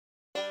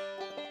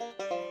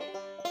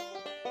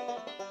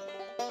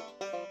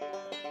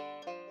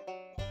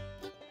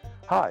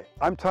Hi,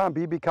 I'm Tom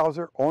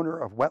Biebighauser, owner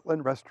of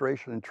Wetland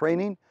Restoration and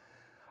Training.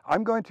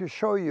 I'm going to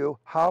show you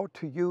how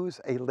to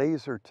use a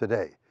laser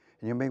today.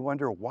 And you may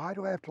wonder, why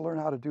do I have to learn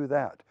how to do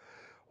that?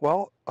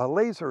 Well, a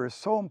laser is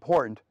so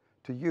important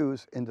to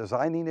use in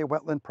designing a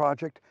wetland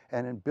project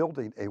and in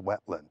building a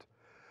wetland.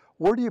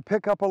 Where do you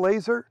pick up a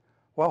laser?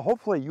 Well,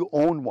 hopefully you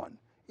own one.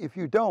 If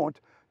you don't,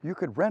 you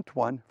could rent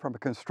one from a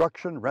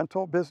construction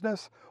rental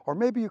business, or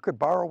maybe you could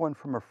borrow one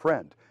from a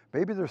friend.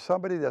 Maybe there's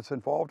somebody that's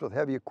involved with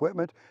heavy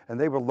equipment and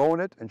they will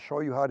loan it and show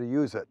you how to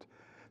use it.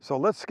 So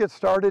let's get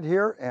started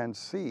here and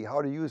see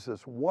how to use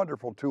this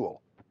wonderful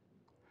tool.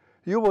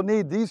 You will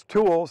need these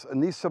tools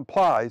and these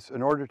supplies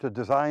in order to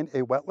design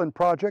a wetland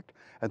project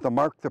and to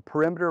mark the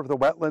perimeter of the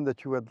wetland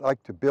that you would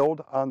like to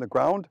build on the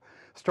ground.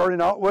 Starting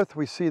out with,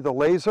 we see the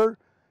laser.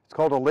 It's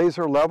called a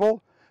laser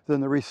level, then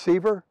the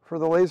receiver for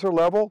the laser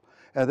level,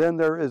 and then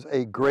there is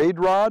a grade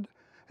rod,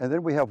 and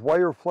then we have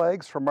wire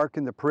flags for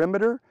marking the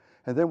perimeter,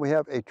 and then we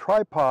have a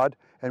tripod,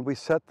 and we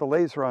set the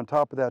laser on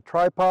top of that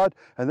tripod,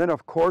 and then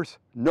of course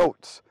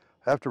notes.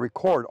 I have to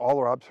record all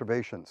our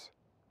observations.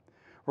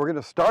 We're going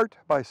to start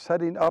by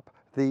setting up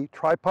the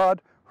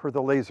tripod for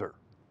the laser.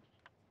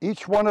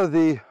 Each one of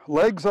the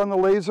legs on the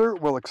laser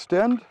will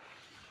extend.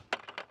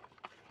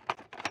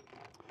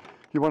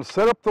 You want to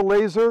set up the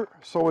laser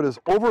so it is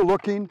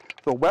overlooking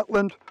the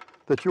wetland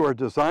that you are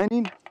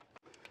designing.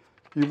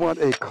 You want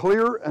a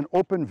clear and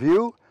open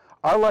view.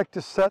 I like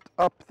to set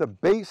up the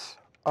base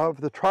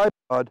of the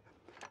tripod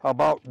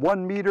about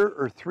 1 meter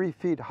or 3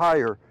 feet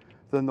higher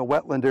than the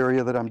wetland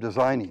area that I'm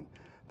designing.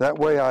 That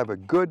way I have a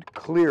good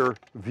clear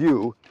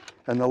view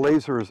and the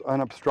laser is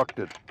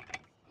unobstructed.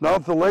 Now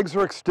that the legs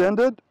are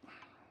extended,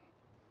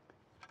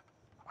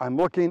 I'm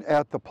looking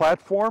at the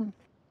platform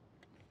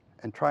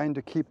and trying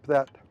to keep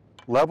that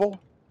level,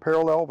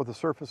 parallel with the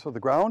surface of the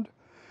ground.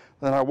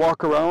 Then I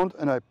walk around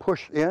and I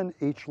push in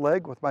each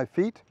leg with my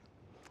feet.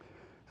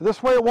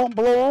 This way it won't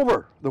blow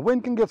over. The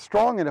wind can get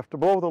strong enough to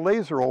blow the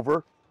laser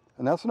over,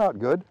 and that's not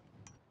good.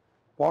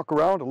 Walk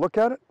around and look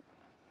at it.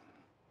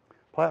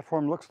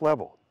 Platform looks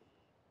level.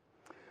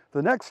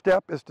 The next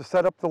step is to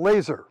set up the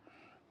laser.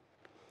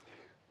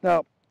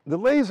 Now, the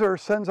laser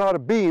sends out a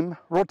beam,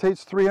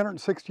 rotates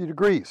 360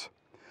 degrees.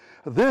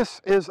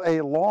 This is a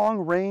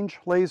long-range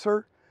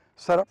laser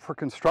set up for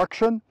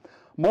construction.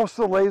 Most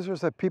of the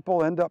lasers that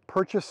people end up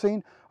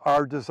purchasing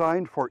are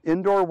designed for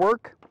indoor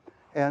work,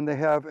 and they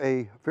have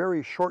a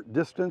very short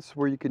distance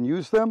where you can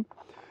use them.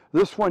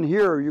 This one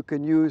here you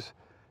can use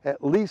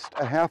at least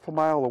a half a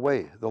mile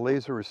away. The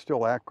laser is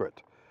still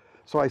accurate.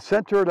 So I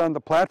center it on the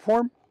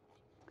platform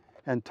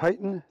and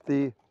tighten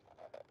the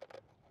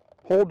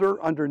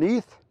holder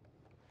underneath,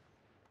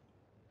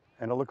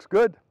 and it looks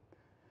good.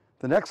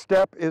 The next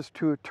step is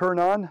to turn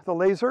on the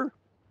laser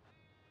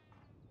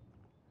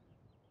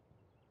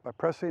by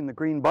pressing the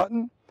green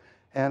button,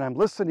 and I'm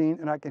listening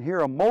and I can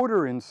hear a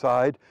motor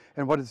inside,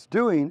 and what it's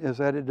doing is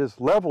that it is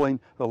leveling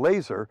the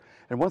laser,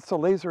 and once the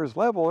laser is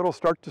level it'll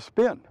start to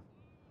spin.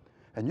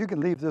 And you can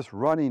leave this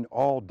running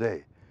all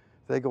day.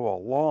 They go a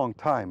long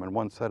time in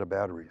one set of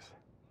batteries.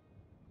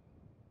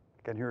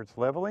 You can hear it's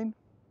leveling,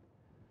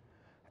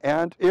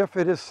 and if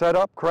it is set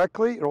up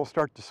correctly it'll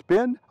start to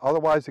spin,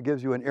 otherwise it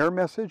gives you an error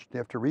message, you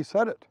have to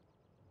reset it.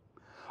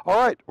 All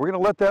right, we're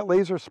going to let that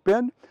laser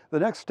spin. The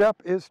next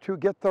step is to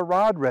get the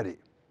rod ready.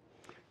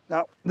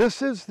 Now,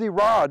 this is the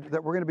rod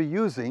that we're going to be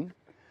using,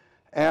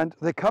 and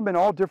they come in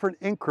all different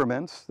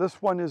increments.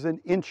 This one is in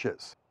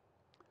inches.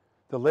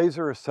 The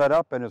laser is set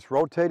up and it's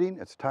rotating.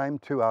 It's time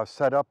to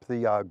set up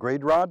the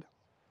grade rod.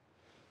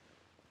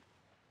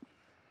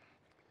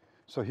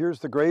 So here's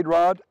the grade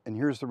rod and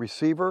here's the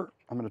receiver.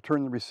 I'm going to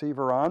turn the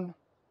receiver on.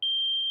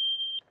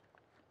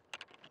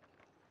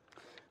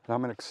 And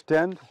I'm going to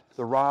extend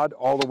the rod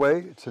all the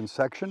way. It's in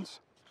sections.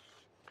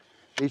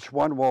 Each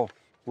one will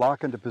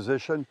lock into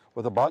position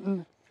with a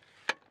button.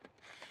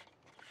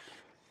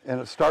 And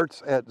it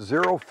starts at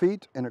 0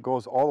 feet and it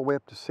goes all the way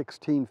up to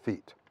 16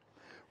 feet.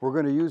 We're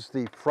going to use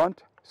the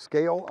front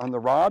scale on the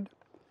rod,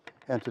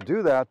 and to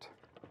do that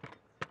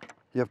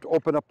you have to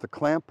open up the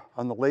clamp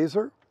on the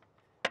laser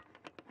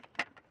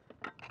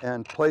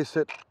and place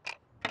it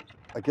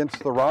against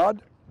the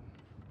rod.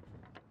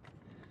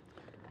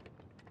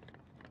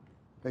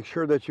 Make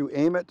sure that you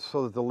aim it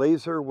so that the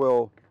laser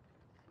will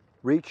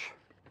reach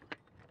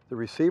the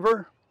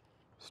receiver.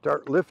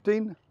 Start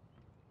lifting.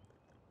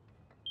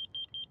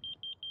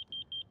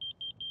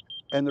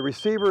 And the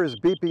receiver is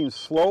beeping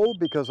slow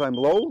because I'm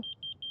low.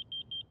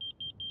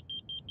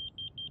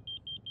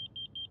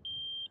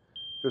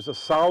 There's a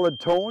solid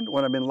tone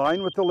when I'm in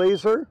line with the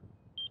laser.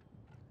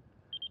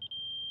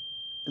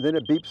 And then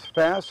it beeps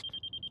fast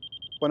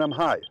when I'm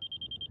high.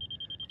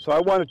 So I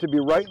want it to be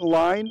right in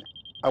line.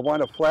 I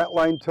want a flat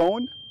line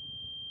tone.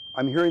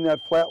 I'm hearing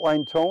that flat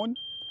line tone,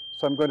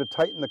 so I'm going to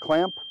tighten the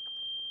clamp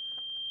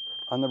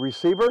on the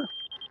receiver.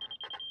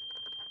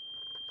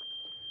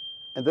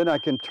 And then I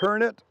can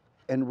turn it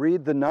and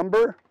read the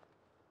number,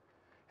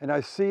 and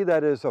I see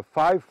that is a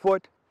 5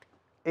 foot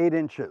 8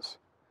 inches.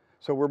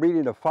 So we're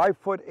reading a 5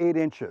 foot 8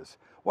 inches.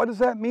 What does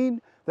that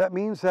mean? That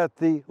means that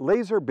the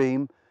laser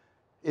beam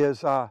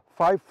is 5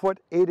 foot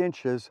 8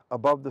 inches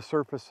above the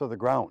surface of the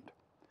ground.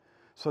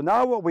 So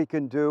now what we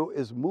can do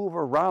is move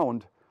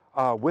around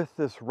with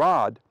this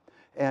rod,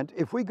 and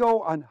if we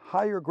go on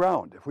higher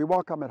ground, if we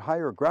walk on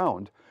higher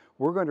ground,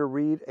 we're going to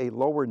read a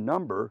lower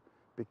number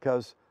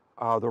because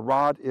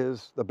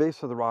the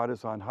base of the rod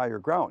is on higher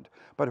ground.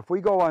 But if we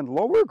go on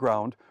lower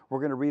ground, we're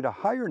going to read a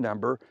higher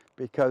number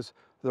because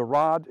the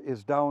rod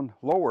is down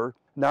lower.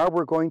 Now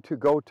we're going to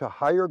go to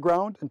higher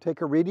ground and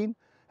take a reading,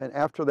 and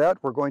after that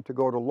we're going to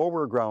go to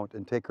lower ground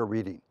and take a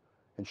reading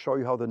and show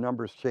you how the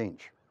numbers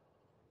change.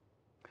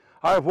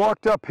 I've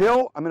walked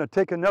uphill. I'm going to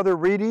take another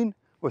reading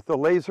with the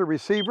laser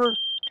receiver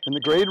and the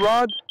grade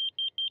rod.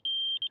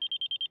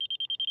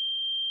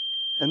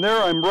 And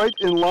there I'm right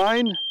in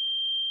line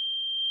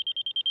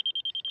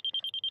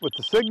with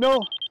the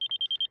signal.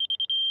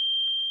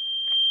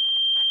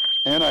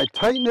 And I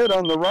tighten it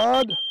on the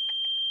rod,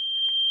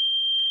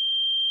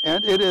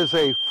 and it is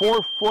a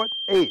 4 foot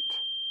 8.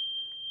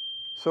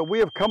 So we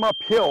have come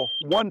uphill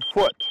 1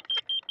 foot.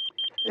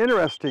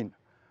 Interesting.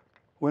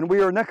 When we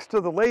were next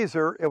to the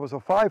laser, it was a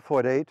 5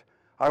 foot 8.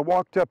 I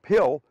walked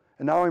uphill,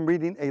 and now I'm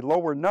reading a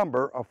lower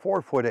number of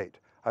 4 foot 8.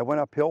 I went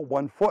uphill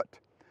 1 foot.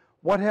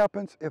 What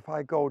happens if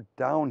I go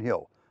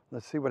downhill?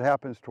 Let's see what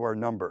happens to our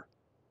number.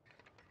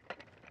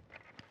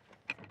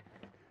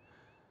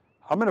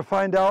 I'm going to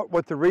find out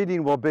what the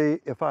reading will be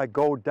if I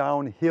go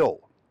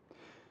downhill.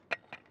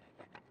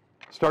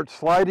 Start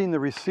sliding the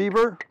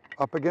receiver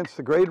up against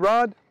the grade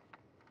rod.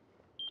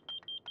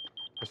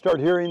 I start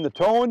hearing the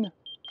tone.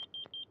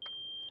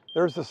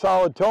 There's the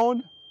solid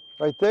tone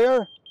right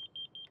there.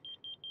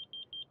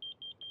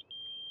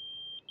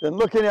 Then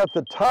looking at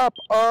the top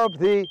of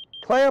the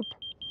clamp,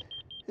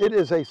 it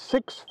is a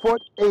 6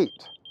 foot 8.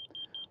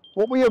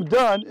 What we have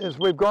done is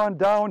we've gone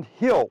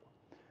downhill.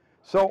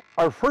 So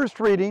our first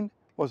reading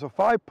was a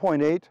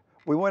 5.8.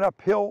 We went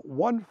uphill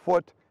 1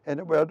 foot and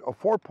it read a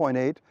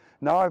 4.8.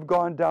 Now I've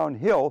gone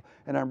downhill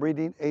and I'm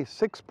reading a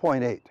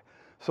 6.8.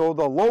 So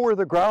the lower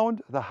the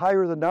ground, the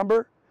higher the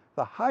number.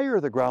 The higher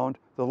the ground,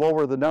 the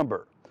lower the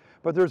number.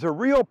 But there's a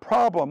real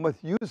problem with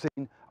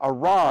using a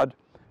rod,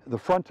 the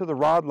front of the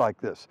rod like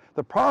this.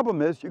 The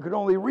problem is you can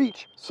only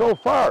reach so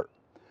far.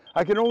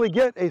 I can only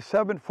get a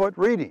 7 foot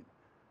reading.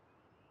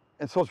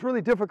 And so it's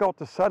really difficult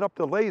to set up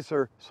the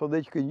laser so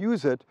that you can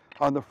use it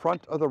on the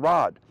front of the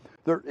rod.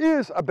 There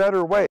is a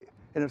better way,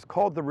 and it's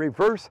called the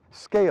reverse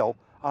scale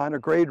on a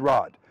grade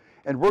rod.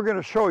 And we're going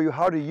to show you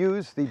how to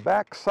use the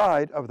back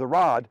side of the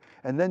rod,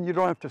 and then you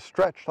don't have to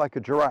stretch like a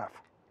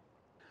giraffe.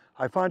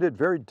 I find it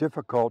very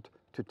difficult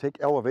to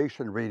take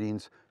elevation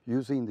readings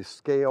using the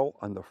scale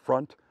on the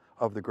front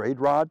of the grade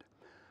rod.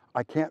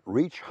 I can't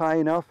reach high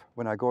enough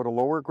when I go to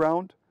lower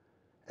ground,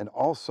 and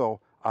also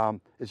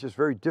it's just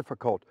very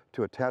difficult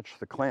to attach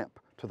the clamp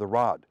to the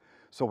rod.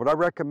 So what I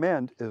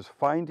recommend is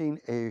finding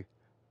a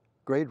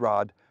grade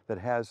rod that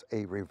has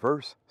a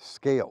reverse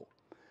scale.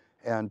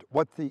 And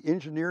what the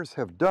engineers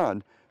have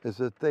done is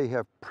that they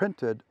have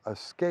printed a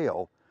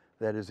scale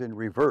that is in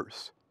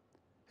reverse.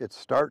 It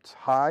starts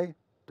high,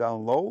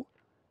 down low,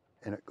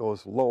 and it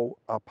goes low,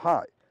 up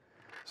high.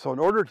 So in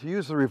order to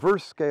use the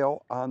reverse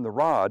scale on the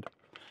rod,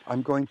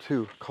 I'm going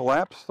to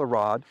collapse the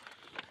rod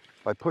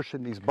by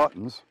pushing these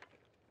buttons.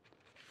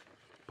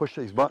 Push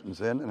these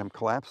buttons in, and I'm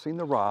collapsing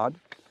the rod.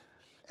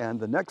 And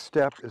the next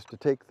step is to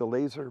take the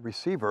laser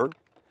receiver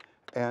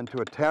and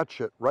to attach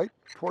it right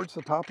towards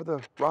the top of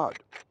the rod.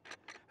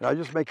 And I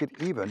just make it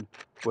even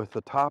with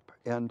the top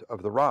end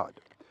of the rod.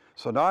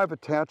 So now I've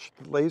attached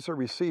the laser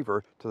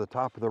receiver to the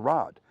top of the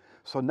rod.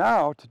 So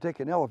now to take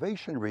an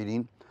elevation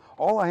reading,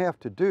 all I have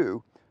to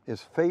do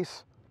is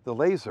face the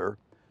laser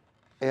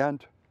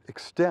and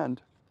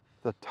extend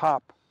the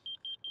top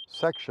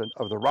section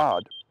of the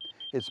rod.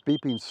 It's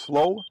beeping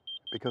slow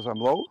because I'm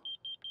low.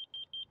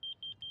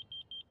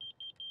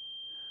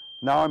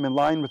 Now I'm in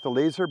line with the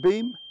laser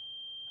beam,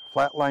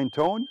 flat line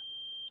tone.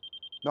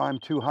 Now I'm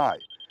too high.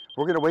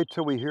 We're going to wait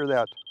till we hear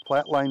that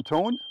flat line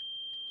tone.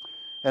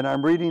 And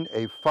I'm reading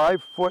a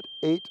 5 foot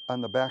 8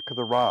 on the back of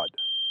the rod.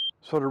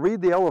 So to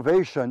read the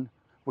elevation,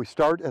 we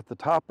start at the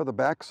top of the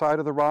back side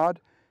of the rod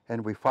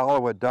and we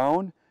follow it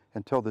down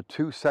until the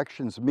two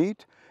sections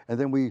meet. And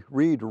then we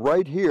read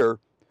right here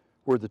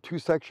where the two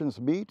sections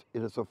meet.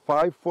 It is a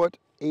 5 foot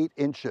 8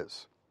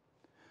 inches.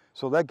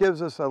 So that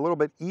gives us a little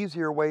bit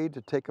easier way to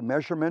take a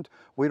measurement.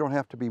 We don't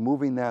have to be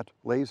moving that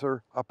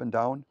laser up and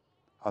down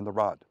on the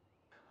rod.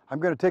 I'm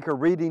going to take a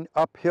reading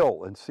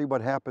uphill and see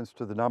what happens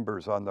to the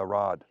numbers on the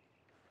rod.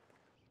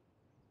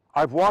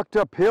 I've walked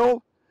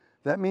uphill.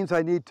 That means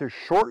I need to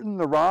shorten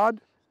the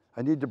rod.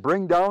 I need to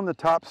bring down the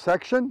top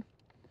section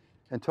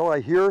until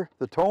I hear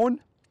the tone.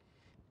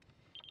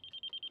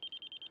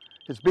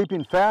 It's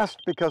beeping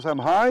fast because I'm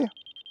high.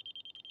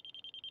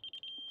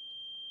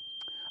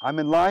 I'm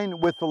in line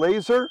with the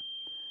laser,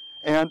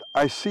 and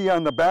I see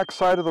on the back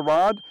side of the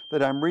rod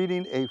that I'm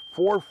reading a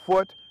 4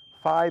 foot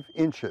 5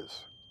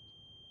 inches.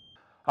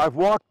 I've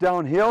walked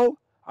downhill.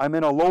 I'm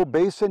in a low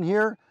basin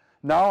here.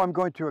 Now I'm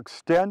going to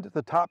extend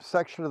the top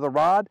section of the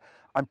rod.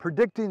 I'm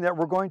predicting that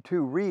we're going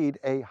to read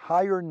a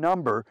higher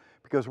number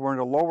because we're in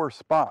a lower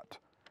spot.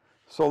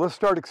 So let's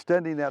start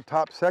extending that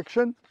top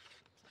section.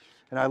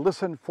 And I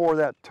listen for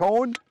that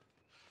tone.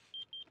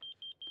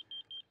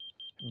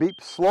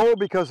 Beep slow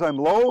because I'm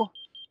low.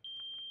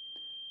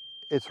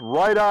 It's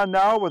right on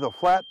now with a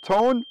flat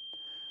tone.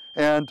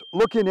 And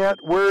looking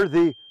at where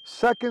the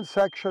second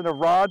section of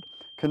rod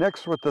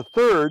connects with the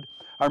third,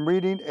 I'm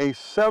reading a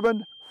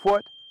 7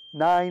 foot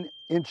 9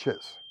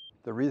 inches.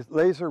 The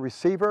laser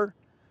receiver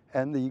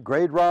and the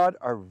grade rod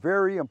are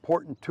very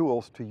important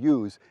tools to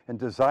use in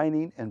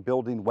designing and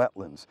building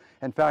wetlands.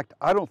 In fact,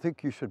 I don't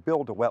think you should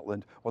build a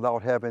wetland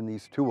without having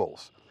these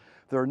tools.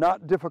 They're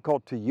not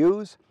difficult to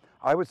use.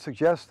 I would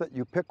suggest that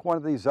you pick one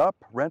of these up,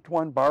 rent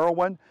one, borrow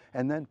one,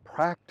 and then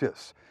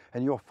practice.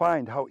 And you'll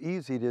find how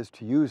easy it is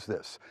to use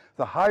this.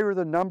 The higher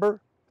the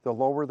number, the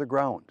lower the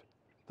ground.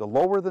 The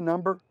lower the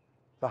number,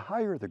 the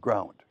higher the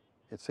ground.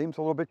 It seems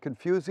a little bit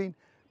confusing,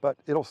 but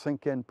it'll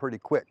sink in pretty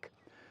quick.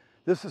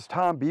 This is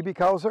Tom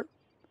Biebighauser.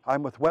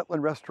 I'm with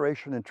Wetland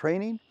Restoration and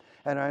Training,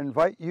 and I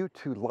invite you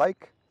to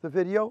like the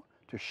video,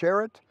 to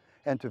share it,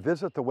 and to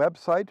visit the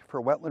website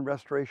for Wetland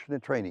Restoration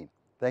and Training.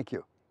 Thank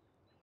you.